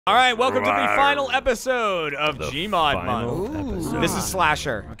All right, welcome to the final episode of Gmod month. This is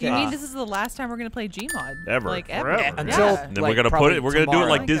Slasher. Okay. You mean this is the last time we're gonna play Gmod? Ever. Like ever. Until and then we're gonna put it. We're gonna do it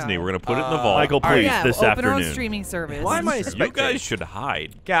like Disney. We're gonna put it in the vault. Michael, please, this open afternoon. our own streaming service. Why am I a spectator? You guys should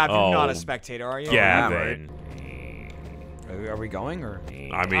hide. Gav, you're not a spectator, are you? Gavin. Are we going or?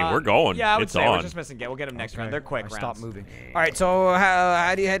 I mean, we're going. Yeah, I would it's say on. we're just missing Gav. We'll get him next round. They're quick rounds. Stop moving. All right, so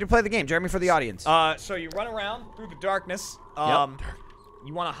how do you play the game, Jeremy, for the audience? So you run around through the darkness.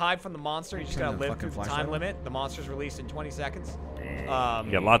 You want to hide from the monster. You just gotta live through the time limit. The monster's released in 20 seconds. You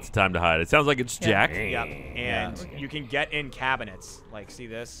got lots of time to hide. It sounds like it's Jack. Yep. And you can get in cabinets. Like, see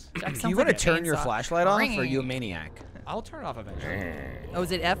this? You want to turn your flashlight off, or are you a maniac? I'll turn it off eventually. Oh,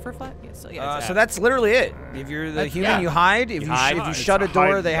 is it F for flat? Yes. So that's literally it. If you're the human, you hide. If you shut a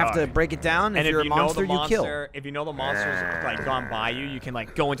door, they have to break it down. And if you're a monster, you kill. If you know the monster's like gone by you, you can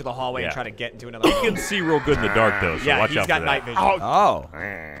like go into the hallway and try to get into another room. You can see real good in the dark though, so watch out for that. he's got night vision. Oh.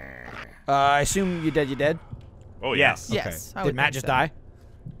 I assume you dead. Oh yeah. Yes. Yes. Did Matt just die?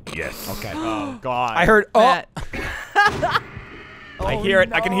 Yes. Okay. Oh God. I heard. Oh. I hear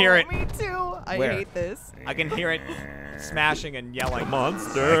it. I can hear it. Me too. I hate this. I can hear it smashing and yelling.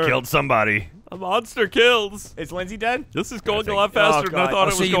 Monster. I killed somebody. A monster kills. Is Lindsay dead? This is going a lot faster than I thought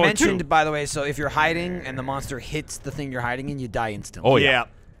it was So you going mentioned, to. by the way, so if you're hiding and the monster hits the thing you're hiding in, you die instantly. Oh yeah.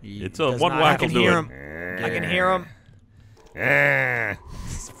 It's a one whack will do it. I can hear him.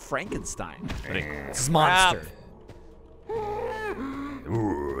 It's Frankenstein. It's monster. I'm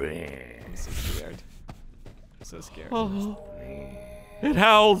so scared. I'm so scared. It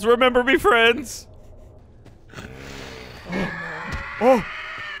howls. Remember me, friends. I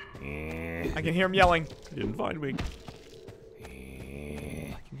can hear him yelling. He didn't find me.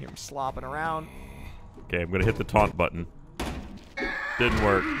 I can hear him slopping around. Okay, I'm gonna hit the taunt button. Didn't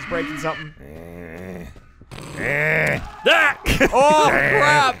work. He's breaking something. Oh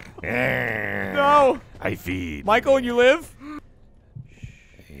crap! No! I feed. Michael, you live?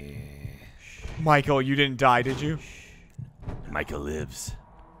 Michael, you didn't die, did you? Michael lives.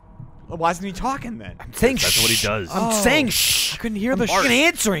 Well, why isn't he talking then? I'm saying That's what he does. I'm saying shh. I couldn't hear the I'm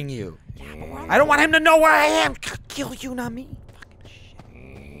answering you. I don't want him to know where I am. Kill you, not me.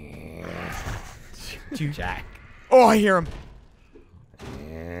 Fucking Jack. Oh, I hear him.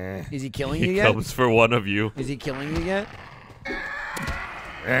 Is he killing you He yet? comes for one of you. Is he killing you yet?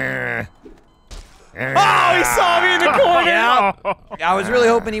 Oh, he saw me in the corner. Yeah. I was really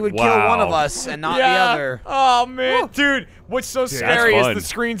hoping he would kill one of us and not the other. Oh man, dude, what's so scary is the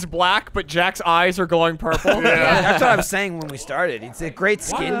screen's black, but Jack's eyes are going purple. That's what I was saying when we started. It's a great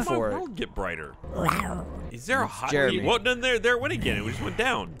skin for it. World get brighter. Is there a hot? Jeremy. What? Then there went again. It just went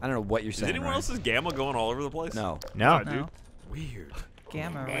down. I don't know what you're Is saying. anyone else's gamma going all over the place? No. No. Dude. Weird.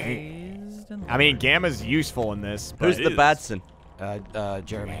 Gamma raised. I mean, gamma's useful in this. Who's the Batson?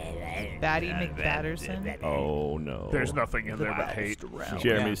 Jeremy. Batty McBatterson. Oh no. There's nothing in there but hate.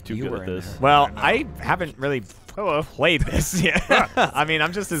 Jeremy's too good at this. Well, I haven't really played this yet. I mean,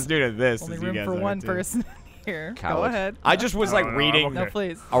 I'm just as new to this Only as you room guys for are, one too. person here. Go Coward. ahead. I just was like reading No,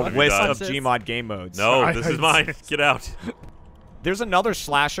 please. a Let me list watch of this. Gmod game modes. No, this is mine. Get out. There's another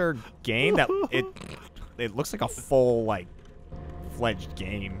slasher game that it looks like a full like fledged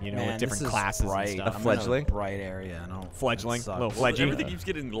game, you know, Man, with different this is classes bright. and stuff. A fledgling? Bright area. I don't. Fledgling, that little sucks. fledgy. Everything keeps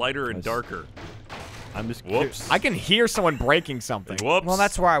getting lighter and darker. I'm just Whoops. I can hear someone breaking something. Whoops. Well,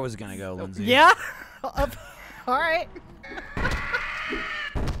 that's where I was gonna go, Lindsay. Yeah. All right.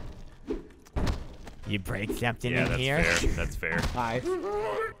 You break something Yeah, in that's here. fair. That's fair. Hi.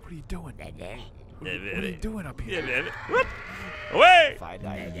 What are you doing? What are you doing up here? What? Away! If I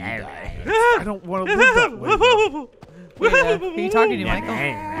die, you die. I don't want to live that way. though. Wait, who are you talking to, Michael?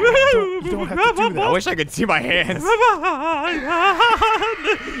 You don't have to do I that. wish I could see my hands.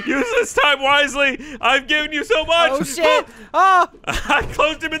 Use this time wisely. I've given you so much. Oh shit! Oh! I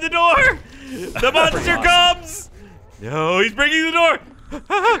closed him in the door. The monster comes. No, he's breaking the door.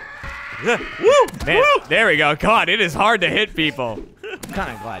 Woo! Man, there we go. God, it is hard to hit people. I'm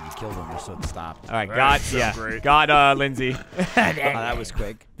kind of glad you killed him so it stopped. All right, got great. got Lindsay. That was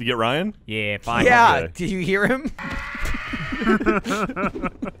quick. Did you get Ryan? Yeah, fine. Yeah. Okay. Did you hear him?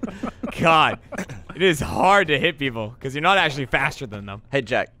 God, it is hard to hit people because you're not actually faster than them. Hey,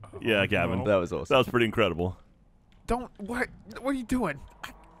 Jack. Yeah, Gavin. no. That was awesome. That was pretty incredible. Don't. What are you doing?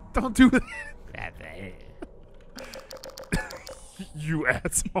 Don't do that. You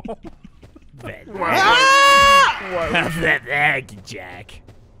asshole. Jack.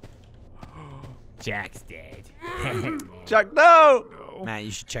 Jack's dead. Jack, no! Matt,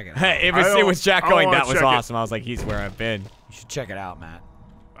 you should check it out. Hey, it was Jack I going, wanna that was check it. awesome. I was like, he's where I've been. You should check it out, Matt.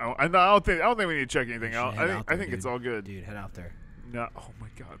 I don't think we need to check anything You out. should head out I there, think it's dude. all good. Dude, head out there. No. Oh my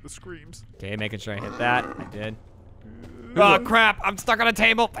God, the screams. Okay, making sure I hit that. I did. Oh crap! I'm stuck on a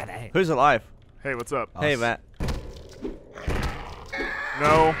table. Who's alive? Hey, what's up? Hey, Matt.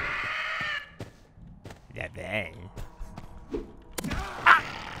 No. Yeah, bang.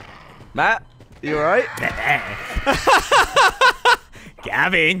 Matt, you alright?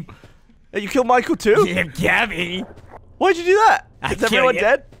 Gavin. Hey, you killed Michael too? Yeah, Gavin. Why'd you do that? I Is everyone killed you.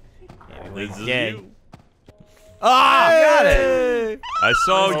 dead? This is Yeah. you. Ah! Got it. I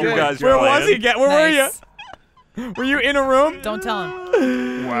saw you good. guys Where playing. was he? Where were you? Nice. Were you in a room? Don't tell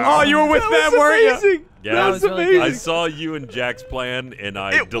him. Wow. Oh, you were with them, weren't you? amazing. Yeah, That was really good. I saw you and Jack's plan, and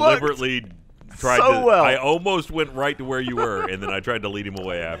I It deliberately tried so to. well. I almost went right to where you were, and then I tried to lead him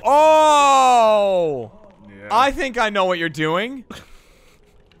away after. Oh! Yeah. I think I know what you're doing.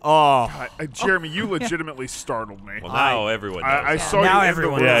 Oh. Jeremy, you legitimately startled me. Well, now everyone knows. I saw Now you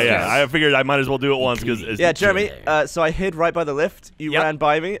everyone in the knows. room. Yeah. I figured I might as well do it once because Yeah, Jeremy, so I hid right by the lift. You Yep. ran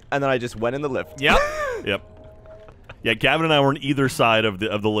by me, and then I just went in the lift. Yep. Yep. Yeah, Gavin and I were on either side of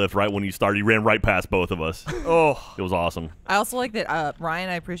the lift right when you started. You ran right past both of us. Oh. It was awesome. I also like that, Ryan,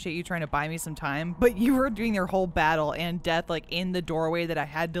 I appreciate you trying to buy me some time, but you were doing your whole battle and death like in the doorway that I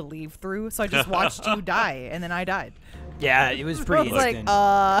had to leave through, so I just watched you die, and then I died. Yeah, it was I pretty was like, instant.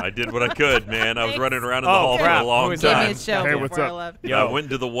 I did what I could, man. I was running around in the Oh, hall for crap. a long Who is Give that? me a time. show Hey, what's before I up? left. I went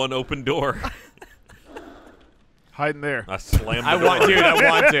into the one open door. Hide in there. I slammed the I door. want, dude, I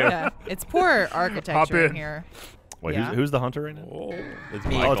want to. Yeah, it's poor architecture in. in here. Wait, Yeah. who's the hunter right now? Oh, it's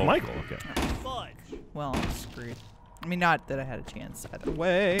Oh, it's Michael. Okay. Well, I'm screwed. I mean, not that I had a chance either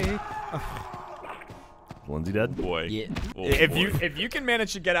way. Is Lindsay dead? Boy. Yeah. Oh, If boy. you can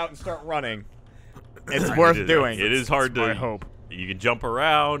manage to get out and start running, it's It worth is- doing. It is hard My to. hope. You can jump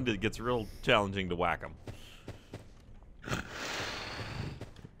around. It gets real challenging to whack them.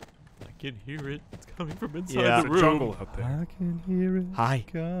 I can hear it. It's coming from inside Yeah. the There's a room. jungle out there. I can hear it Hi.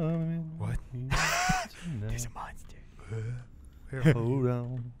 coming. What? There's a monster. Hold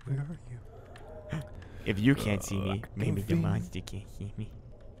on. Where are you? If you can't see me, maybe the monster can't see me.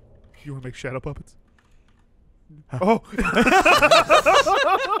 You want to make shadow puppets? Oh.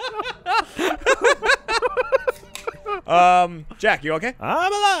 Jack, you okay?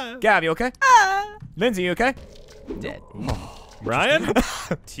 I'm alive. Gav, you okay? Lindsay, you okay? Dead. Brian?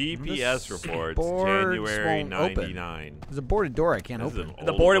 TPS reports boards January won't open. '99. There's a boarded door I can't This is open. an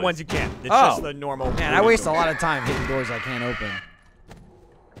The old boarded place. ones you can't. It's Oh. just the normal. Man, I waste a lot of time hitting doors I can't open.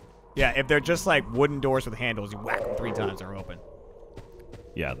 Yeah, if they're just like wooden doors with handles, you whack them 3 times, they're open.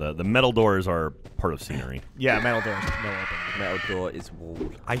 Yeah, the metal doors are part of scenery. Yeah, metal doors, no open. Metal door is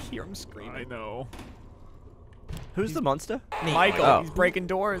walled. I hear him screaming. I know. Who's the monster? Michael, Oh. he's breaking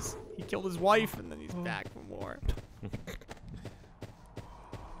doors. He killed his wife, and then he's back for more.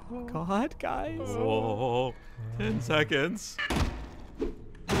 God, guys. Oh, 10 seconds.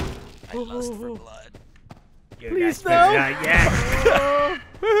 I lust for blood. Please no. Yeah.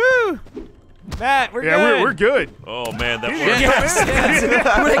 Woohoo! Matt, we're Yeah, good. we're good. Oh man, that Yeah. worked. Yes.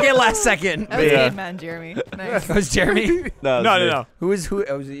 Who did I get last second? That was Yeah. good, man, Jeremy. Nice. That was Jeremy. No. Who is who?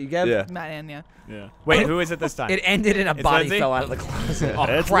 Oh, was it you, Gav? Yeah. Matt and yeah. Yeah. Wait, who is it this time? It ended in a It's body Lindsay? fell out of the closet. Oh,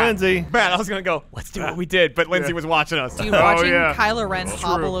 It's crap. Lindsay. Man, I was gonna go. Let's do what we did, but Lindsay Yeah. was watching us. Dude, Oh, watching yeah. Kylo Ren True.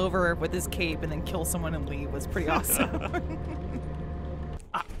 hobble over with his cape and then kill someone and leave was pretty awesome.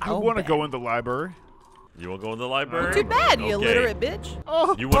 I want to go in the library. You want to go in the library? Too bad, you Okay. illiterate bitch.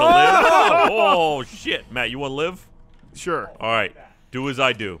 Oh. You want to live? Oh shit, Matt, you want to live? Sure. All right, do as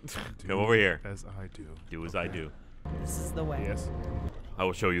I do. Come over here. As I do. Do as I do. This is the way. Yes. I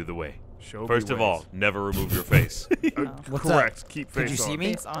will show you the way. Show First me of all, ways. never remove your face. What's Correct. Keep face Did you on. see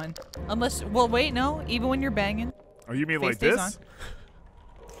me? Face on. Unless, well, wait, no. Even when you're banging. Oh, you mean Face like stays this?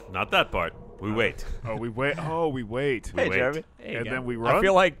 Not that part. We wait. Oh, we wait. Oh, we wait. We Hey, wait. Jeremy. And then we run. I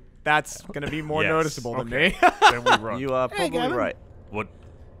feel like that's gonna be more Yes. noticeable than Okay. me. Then we run. You are probably Gavin. right. What?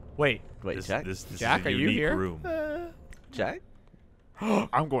 Wait, Wait, This, Jack? this Jack, is a are you unique here? room. Jack?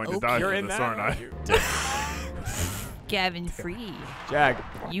 I'm going to die you're for in this, that. aren't I? Gavin free. Jack.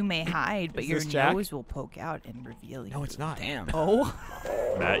 You may hide, but Is your this Jack? nose will poke out and reveal you. No, it's not. Damn. Oh.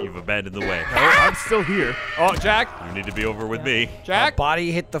 Matt, you've abandoned the way. No, I'm still here. Oh, Jack. You need to be over with me. Jack.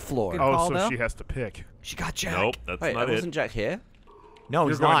 Body hit the floor. Good Oh, call, so though. she has to pick. She got Jack. Nope, that's Wait, not wasn't it. Jack here? No,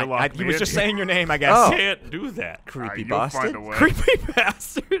 he's You're going not. to lock He me was in just here. saying your name, I guess. Oh. Can't do that. Creepy You'll bastard. find a way. Creepy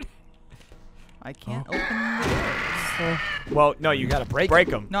bastard. I can't open the doors. Well, no, you gotta break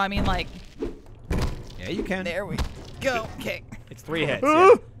them. No, I mean, like, Yeah, you can. there we go. Okay. It's 3 hits.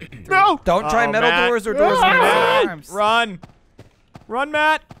 Yeah. No! Don't try Uh-oh, metal Matt. doors or doors with Matt, arms. run. Run,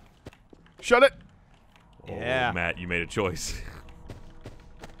 Matt. Shut it. Oh, Yeah. Matt, you made a choice.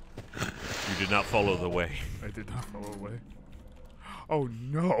 You did not follow the way. I did not follow away. Oh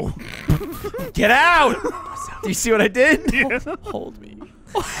no. Get out! Do you see what I did? Hold me.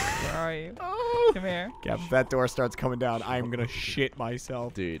 Where are you? Come here. Yeah, if that door starts coming down, I am gonna shit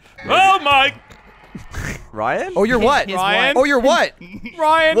myself. Dude. Oh my! Ryan? Oh, you're what? His Ryan? Oh, you're what?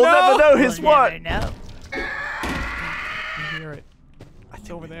 Ryan, We'll no! never know his We'll what. never know. I hear it. It's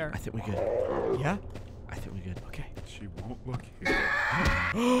over there. I think we good. Yeah? I think we good. Okay. She won't look here.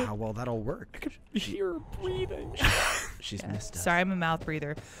 How well that'll work. Hear her breathing. She's missed us. Sorry, I'm a mouth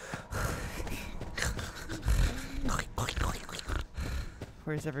breather.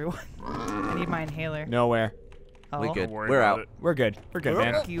 Where's everyone? I need my inhaler. Nowhere. Oh. We good. Don't worry We're about out. it. We're good. We're good,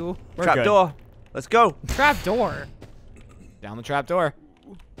 man. Thank you. We're Trap good. door. Let's go. Trap door. Down the trap door.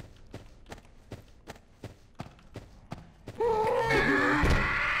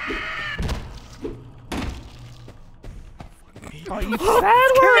 Oh, you bad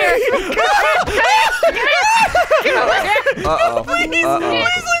Uh-oh.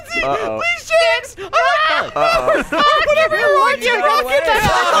 Uh-oh. Please, James! Uh-oh. Whatever you want, you go get that.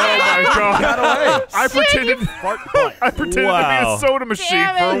 Oh my god. I pretended to Wow. be a soda machine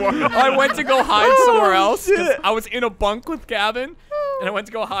for a while. I went to go hide somewhere else 'cause I was in a bunk with Gavin, and I went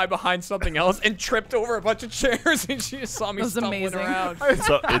to go hide behind something else and tripped over a bunch of chairs, and she just saw me That was stumbling amazing. around.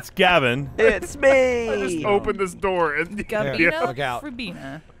 So it's Gavin. It's me. Just opened this door and Gabina Look out.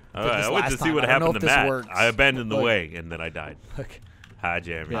 Frabina. All right, this I went to last see time. what I don't know happened if to this Matt. works. I abandoned the Look. way, and then I died. Look. Hi,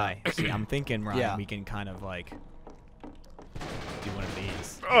 Jeremy. Hi. See, I'm thinking, Ryan, Yeah. we can kind of like do one of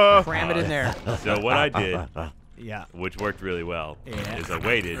these. Cram it in there. So what I did, Yeah. which worked really well, Yeah. is I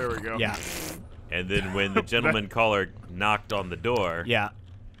waited, there we go. Yeah. and then when the gentleman caller knocked on the door, Yeah.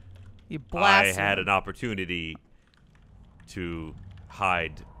 You I blast had him. an opportunity to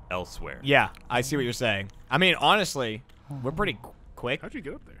hide elsewhere. Yeah. I see what you're saying. I mean, honestly, we're pretty quick, How'd you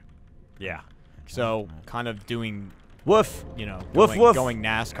get up there? Yeah. so kind of doing, Woof. you know, Woof, going, woof. going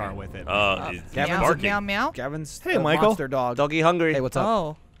NASCAR with it. It's Gavin's Meow, barking. meow, meow. Gavin's Hey, Michael. monster dog. Doggy hungry. Hey, what's up?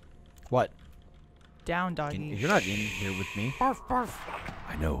 Oh, What? down doggy. You're not in here with me.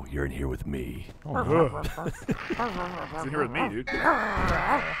 I know you're in here with me. He's in here with me, dude.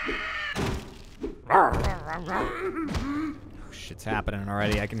 Shit's happening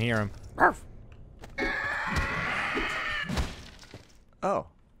already. I can hear him. Oh.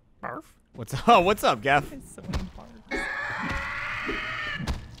 What's what's up, Gav? So many parts.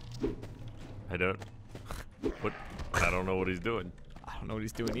 I don't. What? I don't know what he's doing. I don't know what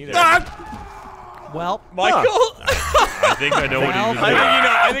he's doing either. Well, Michael. I think I know what he was I think doing. you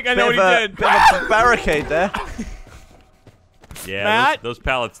know. I think I know Bit what of he a- did. bit of a barricade there. Yeah, Matt? those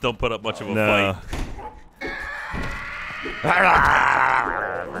pallets don't put up much of a No. fight.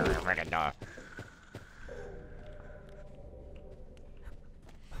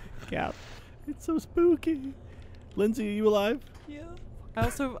 Yeah. It's so spooky. Lindsay, are you alive? yeah.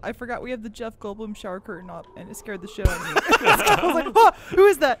 I forgot we have the Jeff Goldblum shower curtain up, and it scared the shit out of me. I was like, oh, who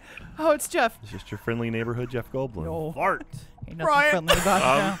is that? Oh, it's Jeff. It's just your friendly neighborhood Jeff Goldblum. No. Fart. Ain't nothing Ryan. friendly about it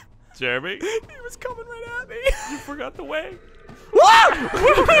now. Jeremy, He was coming right at me. you forgot the way.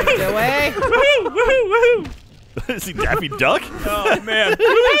 Get away. Is he Daffy Duck? Oh man.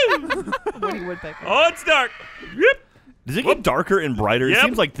 Woody Woodpecker. Oh, it's dark. Yep. Does it get darker and brighter? It Yep.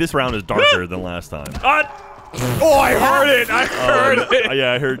 seems like this round is darker than last time. Oh, I heard it. I heard it.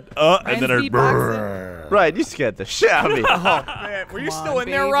 Yeah, I heard. And then I Ryan's heard. beatboxing. Right, you scared the shit out of me. Man, were you Come still on, in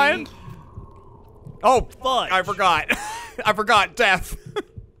there, baby. Ryan? Oh, fuck. I forgot. I forgot. Death.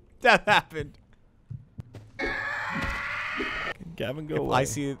 Death happened. Gavin, go If away. I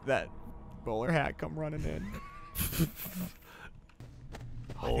see that bowler hat come running in.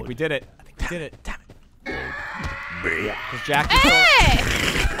 I think we did it. I think we did it. Damn it. Because Jack is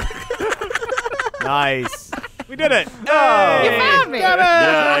Nice. We did it. Hey. You found me. Yeah,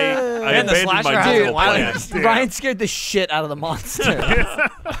 I And the abandoned slasher my has duel a plan. plan. Ryan scared the shit out of the monster.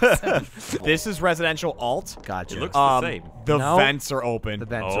 This is residential alt. Gotcha. It looks the same. The No. vents are open. The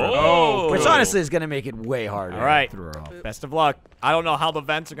vents Oh. are which honestly is going to make it way harder. All right. Throw her off. Best of luck. I don't know how the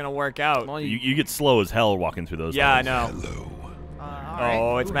vents are going to work out. Well, You get slow as hell walking through those. Yeah, I tunnels. know. All right.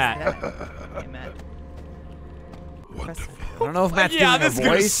 Oh, it's Who is Matt. that? Hey, Matt. I don't know if Matt's Yeah, doing this a is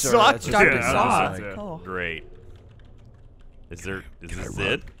gonna voice suck. or it's just Dark a and song. Yeah. Oh. Great. Is this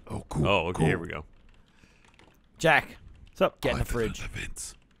it? Oh, cool. Oh, okay, here we go. Jack, What's up? Get in the fridge.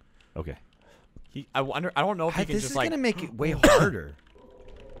 Okay. I wonder. I don't know if he can this just is like going to make it way harder.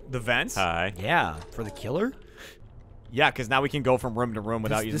 the vents. Hi. Yeah, for the killer? Yeah, because now we can go from room to room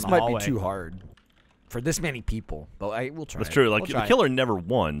without using This the might hallway. be too hard for this many people, but we'll try. That's it. true. Like We'll the try it. killer never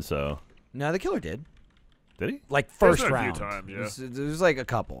won, so No, the killer did. did he? Like There's first been a few round. times, yeah. There's like a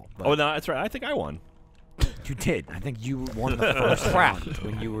couple. But Oh no, that's right. I think I won. You did. I think you won the first round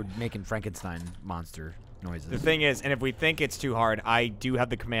when you were making Frankenstein monster noises. The thing is, and if we think it's too hard, I do have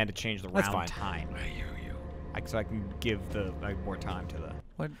the command to change the That's round fine. time. I hear you. So I can give the more time to the.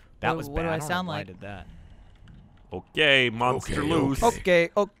 What? That was what bad. do I don't know sound why like? I did that. Okay, monster Okay, loose. okay.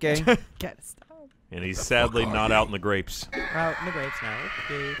 Okay. Gotta stop. And he's sadly fuck not are out you? in the grapes. Out in the grapes now.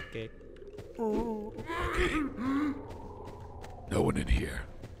 Okay. No one in here.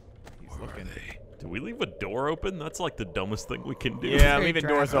 Where are they? Do we leave a door open? That's like the dumbest thing we can do. Yeah, Very leaving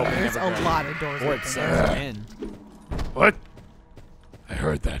doors drag- open. There's never a good. lot of doors Or open. it says in. What? I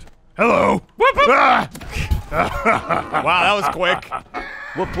heard that. Hello. Ah! Wow, that was quick.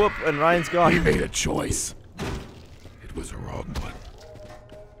 Whoop whoop, and Ryan's We gone. made a choice. It was a wrong one.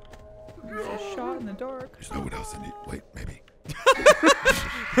 There's a shot in the dark. There's no one else in it. Wait, maybe.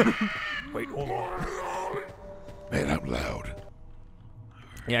 Wait, hold on. Man, I'm loud.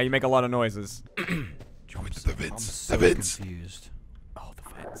 Yeah, you make a lot of noises. Join the vents. So The vents. confused. Oh, the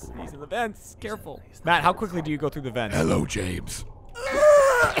vents. He's in the vents. Careful. Matt, how quickly do you go through the vents? Hello, James.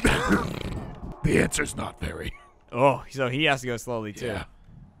 The answer's not very. Oh, so he has to go slowly too. Yeah.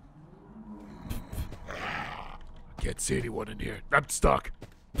 Can't see anyone in here. I'm stuck.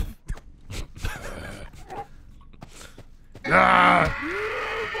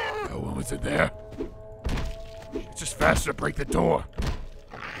 No one was in there. It's just faster to break the door.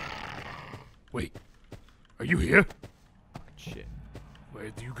 Wait, are you here? Shit.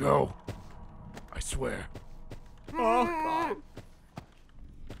 Where'd you go? I swear. Oh God.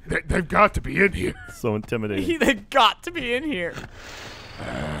 They've got to be in here. So intimidating. They got to be in here.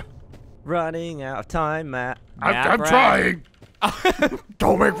 Running out of time, Matt. I'm Brad. trying.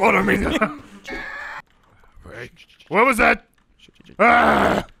 Don't make fun of me. Right. What was that?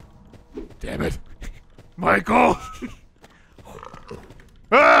 Ah! Damn it. Michael.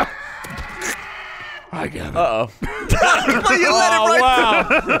 Ah! I got it. Uh-oh. Wow.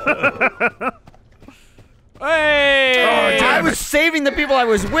 Hey! Oh, damn I was it. saving the people I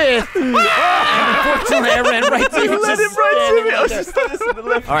was with, and unfortunately I ran right to you. let him right to me. I was just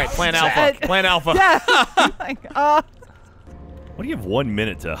All right, plan alpha. Plan alpha. Like, What do you have 1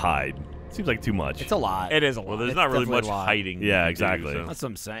 minute to hide? Seems like too much. It's a lot. It is a lot. well, there's It's not really definitely much a lot. hiding. Yeah, exactly. That's what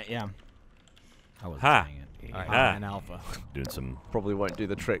I'm saying. Yeah. I wasn't Ha. saying it. All right, Ah. plan alpha. Doing some. Probably won't do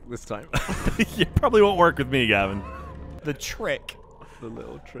the trick this time. You probably won't work with me, Gavin. The trick. The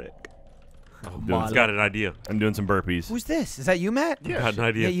little trick. Doing, Got an idea. I'm doing some burpees. Who's this? Is that you, Matt? Got an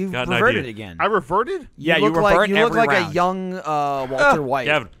idea. Yeah, you Got an reverted idea. again. I reverted? Yeah, you look revert like, you look every like round. a young Walter White.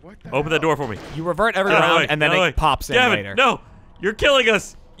 Gavin, open that door for me. You revert every Get out of the round, way. and then Get out of it the way. pops in Gavin, later. no! You're killing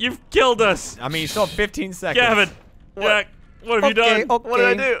us! You've killed us! I mean, you still have 15 seconds. Gavin! Jack, what have you Okay, done? okay. What did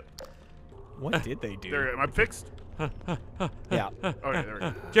I do? What did they do? There, am I fixed? Yeah. Okay, there we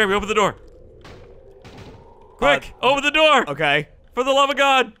go. Jeremy, open the door. Quick, open the door! Okay. For the love of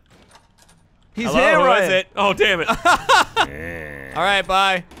God! He's Hello, here, who Ryan. is it? Oh, damn it. All right,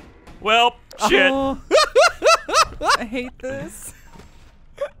 bye. Well, shit. oh. I hate this.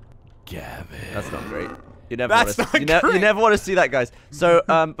 Gavin. That's not great. You never That's want to. not You great. never want to see that, guys. So,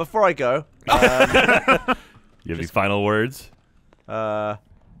 before I go, You have any final words? ha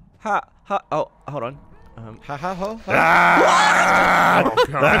ha. Oh, hold on. Ha ha ho.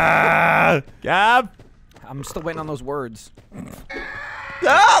 Gab, I'm still waiting on those words.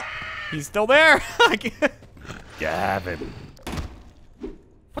 he's still there. I can't- Gavin.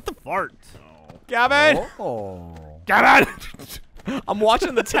 what the fart? Gavin, Oh. Got it! I'm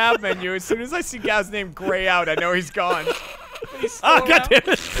watching the tab menu. As soon as I see Gab's name gray out, I know he's gone. He's still Oh, God around.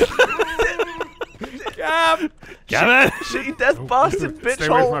 damn it. Gab. Gavin. Shitty death bastard bitch Stay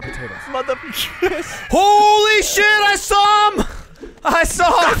away from hole. my potatoes. Mother. Holy shit! I saw him. I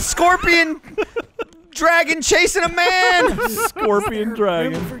saw a scorpion dragon chasing a man. Scorpion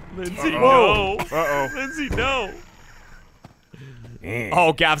dragon. Lindsay, Uh-oh. no. Uh-oh. Lindsay, no.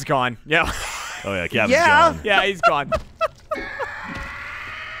 Oh, Gab's gone. Yeah. Oh, yeah, Gavin's Yeah. gone. Yeah, he's gone.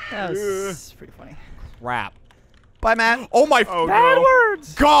 That was pretty funny. Crap. Bye, Matt. Oh my Oh, no.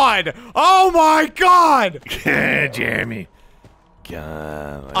 words. God. Oh my God. Jeremy.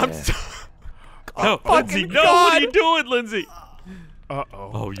 God. I'm so No, Lindsay, no. God. What are you doing, Lindsay?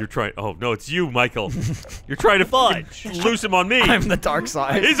 Uh-oh. Oh, you're trying. Oh, no, it's you, Michael. You're trying to loose him on me. I'm the dark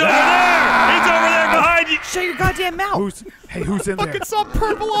side. He's over there. He's over there behind you. Shut your goddamn mouth. Who's in there? fucking saw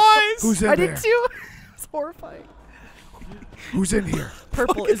purple eyes. Who's in I there? did too. It's horrifying. Who's in here?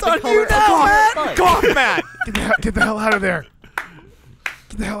 Purple is the on color you of now, Matt. God, Matt. Get the hell out of there.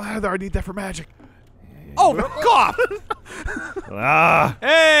 Get the hell out of there. I need that for magic. Oh, God. Ah,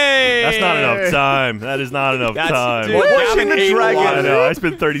 Hey! that's not enough time. That is not enough time. Dude, Watching Gavin the ate a dragon. lot I of know. I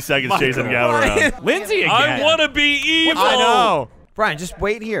spent 30 seconds chasing Gavin around. Lindsay again. I want to be evil. I know. Brian, just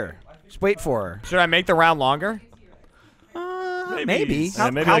wait here. Just wait for her. Should I make the round longer? Maybe. Yeah,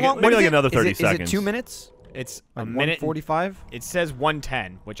 maybe How like, long? maybe what is like it? another 30 is seconds. it 2 minutes? It's Like a minute. 45? It says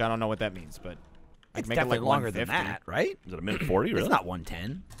 110, which I don't know what that means, but I It's can make it definitely like longer than 150. that, right? Is it a minute 40? Really? It's not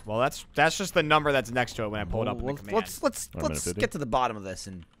 110. Well, that's just the number that's next to it when I pull it up in the command. Let's Or a minute 50? get to the bottom of this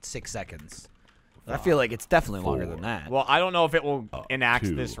in 6 seconds. I feel like it's definitely longer than that. Well, I don't know if it will enact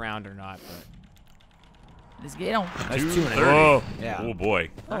 2. this round or not, but Let's get on. That's 2 and a half. Oh, Yeah. oh boy.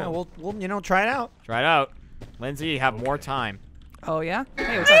 All right, we'll try it out. try it out. Lindsay, you have more time. Oh yeah.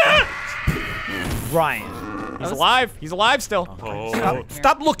 Hey, what's up? Guys? Ryan. He's alive. He's alive still. Oh.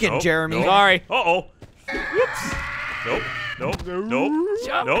 Stop looking, Nope, Jeremy. nope. Sorry. Uh-oh. Whoops. Nope. Nope. Nope.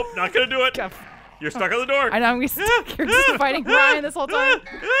 Nope. Not gonna do it. You're stuck on the door. I know I'm stuck. You're just fighting Ryan this whole time.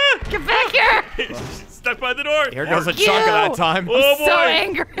 Get back here! Stuck by the door. Here goes a chunk of that time. Oh boy. So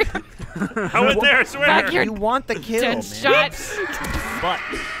angry. I went there, I swear. Back here. You want the kill, Dead man. shots. But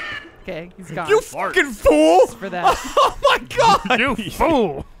Okay, he's gone. You fucking fool! for that. Oh my god! you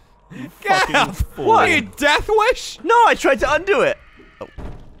fool. Gav! fool. What? You death wish? No, I tried to undo it.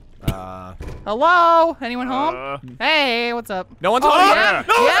 Hello? Anyone home? Hey, what's up? No one's Oh, home. yeah.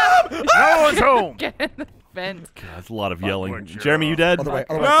 No. Yeah. No one's home. Get in the vent. That's a lot of yelling. Fuck, Jeremy, you dead? Other way,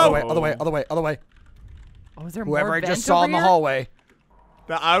 other way, No. other way, other way, other way, other way. Oh, is there Whoever more I just vent saw over in the here? hallway.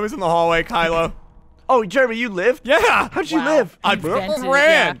 I was in the hallway, Kylo. Oh, Jeremy, you lived? Yeah. How'd you Wow. live? I vented it,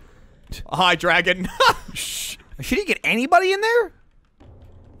 ran. Hi, dragon. She didn't get anybody in there?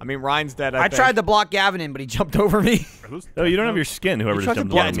 I mean, Ryan's dead. I think. tried to block Gavin in, but he jumped over me. Oh, you don't have your skin, whoever You just tried to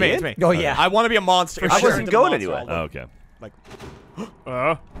jumped block on It's you. me. It's me. Oh, yeah. I want to be a monster. I Sure. wasn't Into the going monster. anywhere. Oh, okay. Like,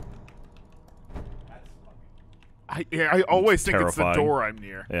 I always think it's the terrifying. door I'm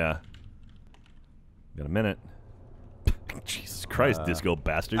near. Yeah. Got a minute. Jesus Christ, disco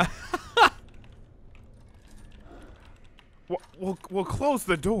bastard. We'll close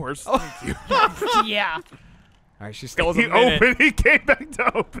the doors. Oh. Thank you. Yeah. all right, she still has He a minute. opened. He came back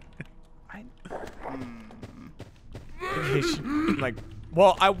to open. Like,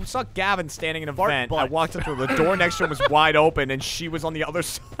 well, I saw Gavin standing in a vent. I walked up to her. The door next to him was wide open, and she was on the other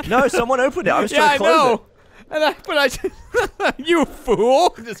side. No, someone opened it. I was Yeah, trying I to close know. But I just, you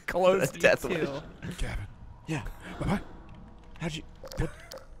fool, just closed it. Death Too. wish. Gavin. Yeah. What? How'd you?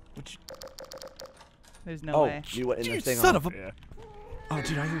 There's no Oh, way. you went in the thing. Son of a... Yeah. Oh,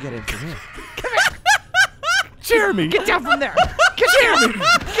 dude, I can get in from here. Jeremy! Get down from there! Get down!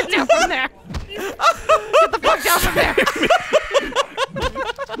 Get down from there! Get the fuck down from there!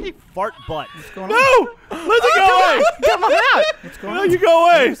 Fart butt. No! Lindsay, go away! Come on out! No, you go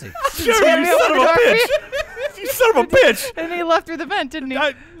away! Jeremy, you son of a bitch! You son of a bitch! And he left through the vent, didn't he?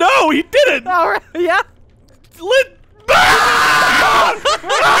 No, he didn't! All right. Yeah. Lit.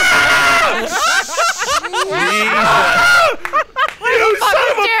 You son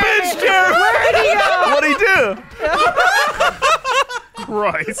of a bitch, Jeremy! Where'd he go? What'd he do?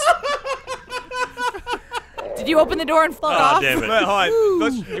 Christ. Did you open the door and fuck off? damn it. Wait, hold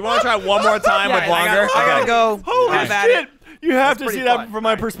on. You want to try one more time with longer? I gotta go. Holy Have at shit! it. You have to pretty see that fun. from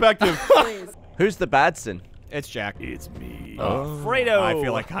my perspective. Who's the badson? It's Jack. It's me. Fredo. I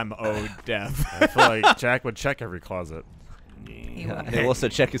feel like I'm owed death. I feel like Jack would check every closet. He'll also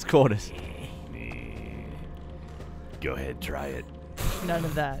check his corners. Go ahead, try it. None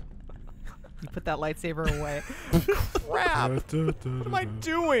of that. You put that lightsaber away. Crap. What am I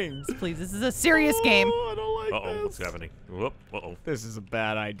doing? Please, this is a serious game. I don't like Uh-oh, what's happening? Whoop, uh-oh. This is a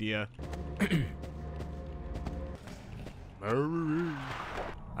bad idea.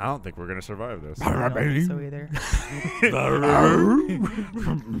 I don't think we're gonna survive this. I don't think so either.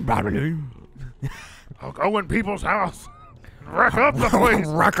 I'll go in people's house. Wreck up the place.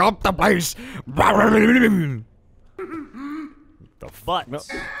 Rack up the place. The fuck? No.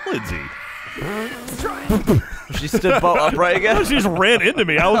 Lindsay. She stood bolt upright again. She just ran into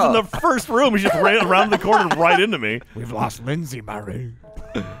me. I was in the first room. She just ran around the corner right into me. We've lost Lindsay, Murray.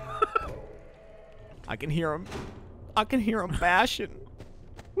 I can hear him. I can hear him bashing.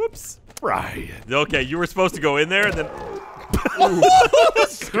 Whoops. Right. Okay, you were supposed to go in there and then...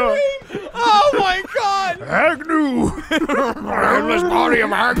 Oh my god! Agnew. Endless body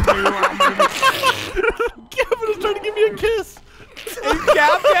of Agnew. Kevin is trying to give me a kiss. Is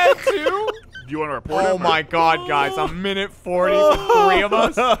Gav dead too? Do you want to report Oh him? my god, guys. A minute 40 for 3 of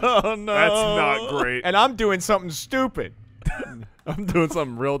us. Oh, no. That's not great. And I'm doing something stupid. I'm doing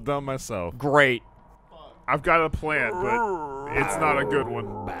something real dumb myself. Great. I've got a plan, but it's not a good one.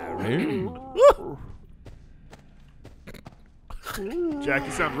 Jack,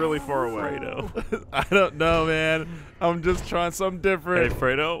 you sound really far away. Fredo. I don't know, man. I'm just trying something different. Hey,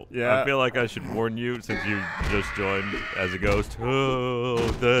 Fredo. Yeah. I feel like I should warn you since you just joined as a ghost. Oh,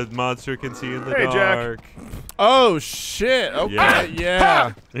 the monster can see in the Hey, Jack. dark. Oh shit. Okay.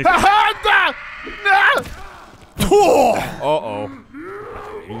 Yeah. Yeah. Uh-oh.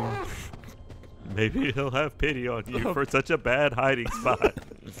 Maybe he'll have pity on you for such a bad hiding spot.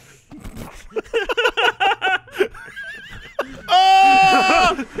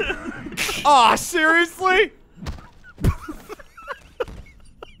 Aw, seriously?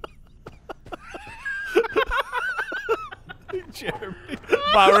 Jeremy.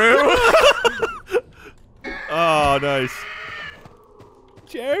 Baru? Oh, nice.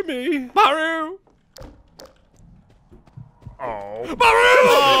 Jeremy. Baru. Oh.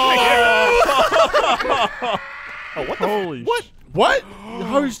 Oh, what the Holy What?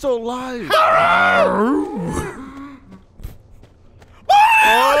 How are you still alive?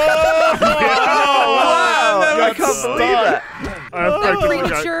 I can't believe that. That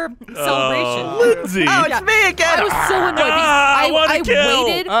premature celebration. Lindsay. Oh, it's me again. I was so annoyed. I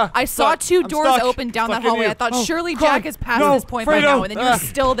waited. I saw two doors stuck. open down that Stuck in hallway. you. I thought Oh, surely come on. Jack has passed No, this point by Fredo. now, and then you're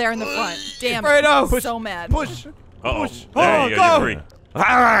still there in the front. Damn Fredo. it. I'm Push. so mad. Push. Uh-oh. Push. There you go. go. You're free.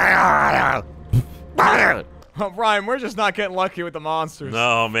 Oh, Ryan, we're just not getting lucky with the monsters.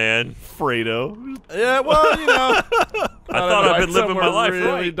 No, man. Fredo. Yeah, well, you know. I thought I've been living my life really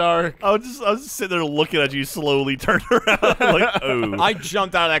right. dark. I was just sitting there looking at you slowly turn around like, oh. I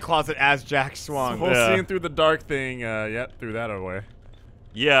jumped out of that closet as Jack swung. Whole Yeah. seeing through the dark thing, threw that away.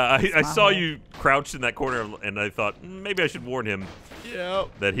 Yeah, I saw you crouched in that corner, and I thought maybe I should warn him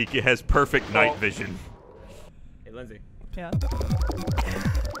Yep. that he has perfect night vision. Hey, Lindsay. Yeah.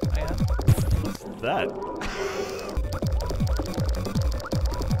 What's that?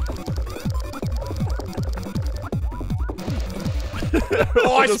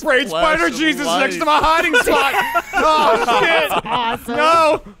 Oh, I sprayed flash Spider of Jesus light. next to my hiding spot. Oh, shit. Awesome.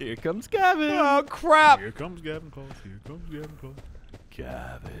 No. Here comes Gavin. Oh, crap. Here comes Gavin Cole. Here comes Gavin Cole.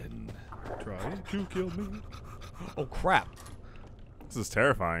 Gavin. Trying to kill me. Oh, crap. This is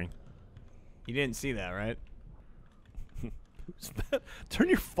terrifying. You didn't see that, right? Turn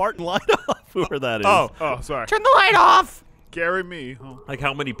your fart light off, whoever that is. Oh, sorry. Turn the light off. Gary me. Oh. Like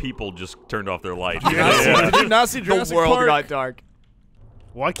how many people just turned off their light? Did you not see The Jurassic world Park? got dark.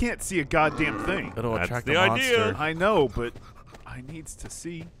 Well, I can't see a goddamn thing. It'll That's attract the the idea. monster. I know, but I needs to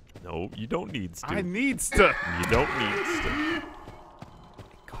see. No, you don't need to. I needs to. You don't need to.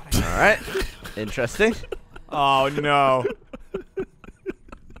 All right. Interesting. Oh, no.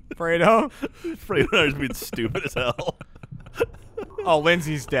 Fredo? Fredo and I was being stupid as hell. Oh,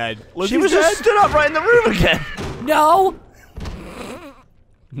 Lindsay's dead. She was just stood up right in the room again. No.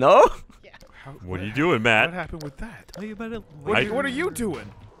 No? What are you doing, What Matt? happened with that? I- What are you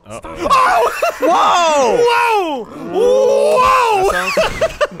doing? Whoa! Whoa! Whoa!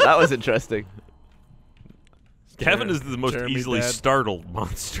 That was interesting. Gavin is the most Jeremy's easily dead. startled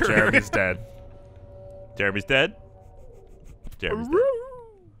monster. Jeremy's dead. Jeremy's dead? Jeremy's dead.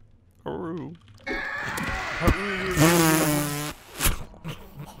 Haru.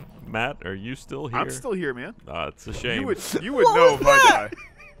 Matt, are you still here? I'm still here, man. It's a shame. You would know if I die.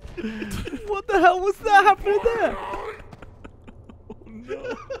 What the hell was that happening there?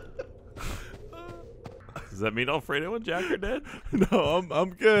 Does that mean Alfredo and Jack are dead? No, I'm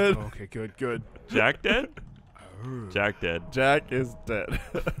good. Okay, good. Jack dead? Jack dead. Jack is dead.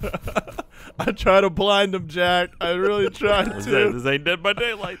 I tried to blind him, Jack. I really tried This to. ain't Dead by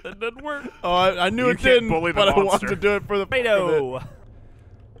Daylight. That doesn't work. Oh, I knew You it can't didn't, bully the but I wanted monster. to do it for the Oh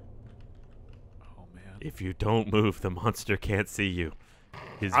man. If you don't move, the monster can't see you.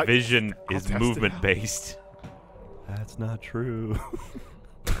 His I'll vision is test it movement out. based. That's not true.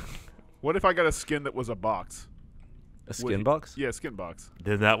 What if I got a skin that was a box? A skin box? Yeah, skin box.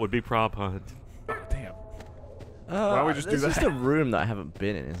 Then that would be prop hunt. Oh damn. Why don't we just do There's just that? a room that I haven't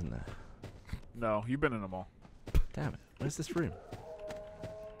been in, isn't there? No, you've been in them all. Damn it. Where's this room?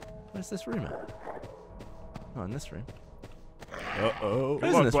 Where's this room at? Oh, in this room. Uh-oh. Good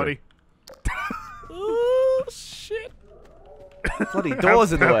Isn't luck, this buddy. Oh, shit. Bloody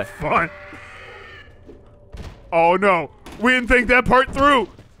doors in the way. Fun. Oh no, we didn't think that part through.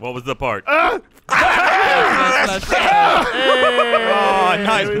 What was the part? Oh,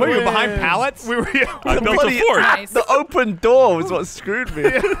 nice. What, you were behind pallets? We were. I built a fort. Nice. The open door was what screwed me.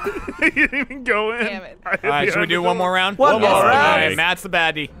 He didn't even go in. Damn it. I hid All right, should we behind do the one door. more round? One more All round. right, Matt's the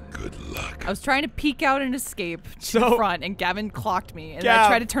baddie. I was trying to peek out and escape to So- the front, and Gavin clocked me. And Gav. I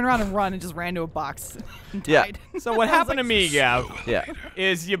tried to turn around and run and just ran to a box and Yeah. died. So what happened to me, Gav, Yeah.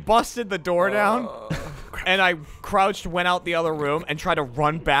 is you busted the door down, and I crouched, went out the other room, and tried to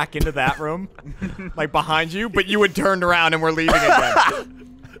run back into that room, like behind you, but you had turned around and were leaving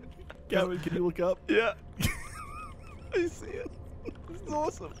again. Gavin, can you look up? Yeah. I see it. This is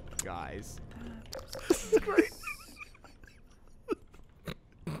awesome. Guys. This is great.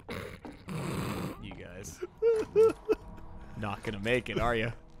 You guys. Not gonna make it, are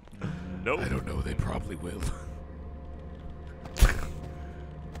you? Nope. I don't know. They probably will.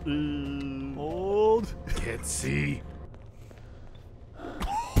 Hold. Can't see.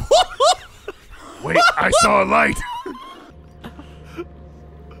 Wait, I saw a light.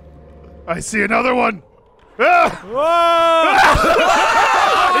 I see another one. Ah!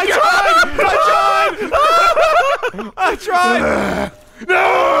 I tried!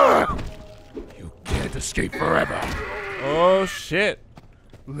 No! You can't escape forever. Oh shit.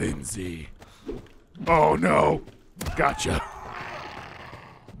 Lindsay. Oh no. Gotcha.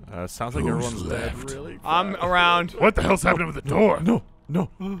 Sounds like Who's everyone's left? dead. Really? I'm around. What the hell's happening with the door? No.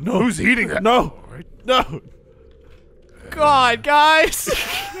 Who's eating that? No. All right. No. God, guys!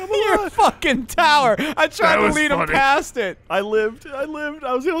 Your fucking tower! I tried to was lead him funny. past it. I lived. I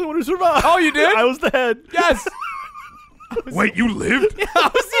was the only one who survived. Oh, you did? I was the head. Yes! Wait, you lived? Yeah, I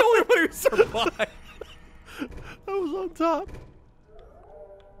was the only one who survived. I was on top.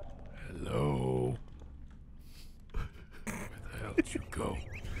 Hello. Where the hell did you go?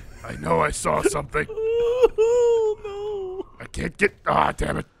 I know I saw something. Oh no. I can't get. Ah,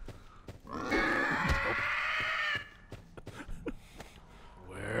 damn it.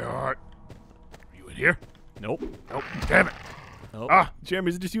 Where are you in here? Nope. Nope. Damn it. Nope. Ah, Jeremy,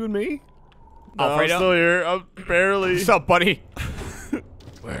 is it just you and me? No, I'm Alfredo? still here. I'm barely. What's up, buddy?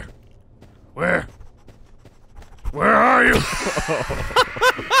 where? Where are you?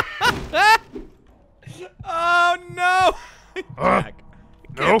 Oh, no! Jack, I can't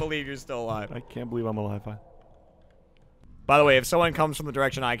Nope. believe you're still alive. I can't believe I'm alive. By the way, if someone comes from the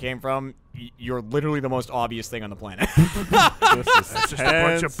direction I came from, you're literally the most obvious thing on the planet. That's just a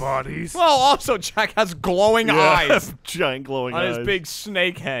bunch of bodies. Well, also, Jack has glowing eyes Giant glowing on eyes. his big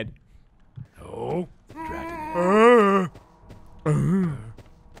snake head. No. Dragon.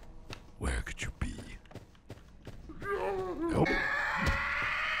 Where could you be? Nope.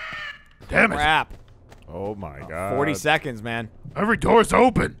 Damn it. Crap. Oh my god. 40 seconds, man. Every door's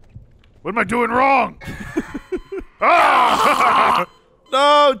open. What am I doing wrong? Ah! No,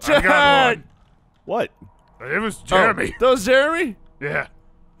 I got Jack. one. What? It was Jeremy. Oh, that was Jeremy? Yeah.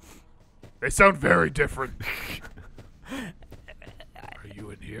 They sound very different. Are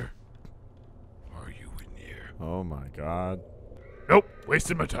you in here? Are you in here? Oh my god. Nope.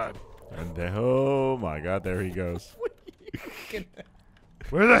 Wasting my time. And then, oh my god, there he goes.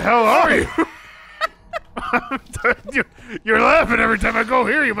 Where the hell are you? You're laughing every time I go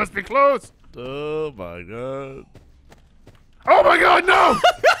here. You must be close. Oh my god. Oh my god, no!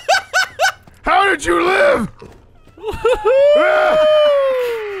 How did you live?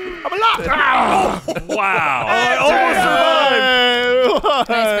 I'm alive! Ah! Wow. I almost survived.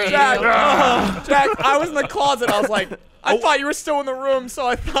 Nice for you. Jack, I was in the closet. I was like, I thought you were still in the room, so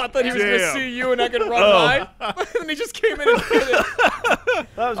I thought that he was going to Damn. see you and I could run by. And he just came in and did it.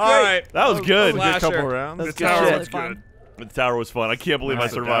 That was great. All right. That was good. Slasher. A couple rounds. That's The good tower shit. was good. The tower was fun. I can't believe I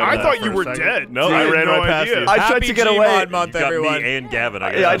Nice. survived. I that thought for you a were second. dead. No, I I had ran no right past idea. you. I tried Happy to get Gmod away. month, You got everyone. me and Gavin.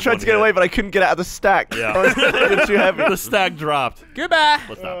 Yeah, I tried to get away, but I couldn't get out of the stack. Yeah. I was too heavy. The stack dropped. Goodbye.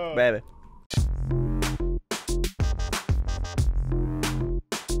 What's up? Baby.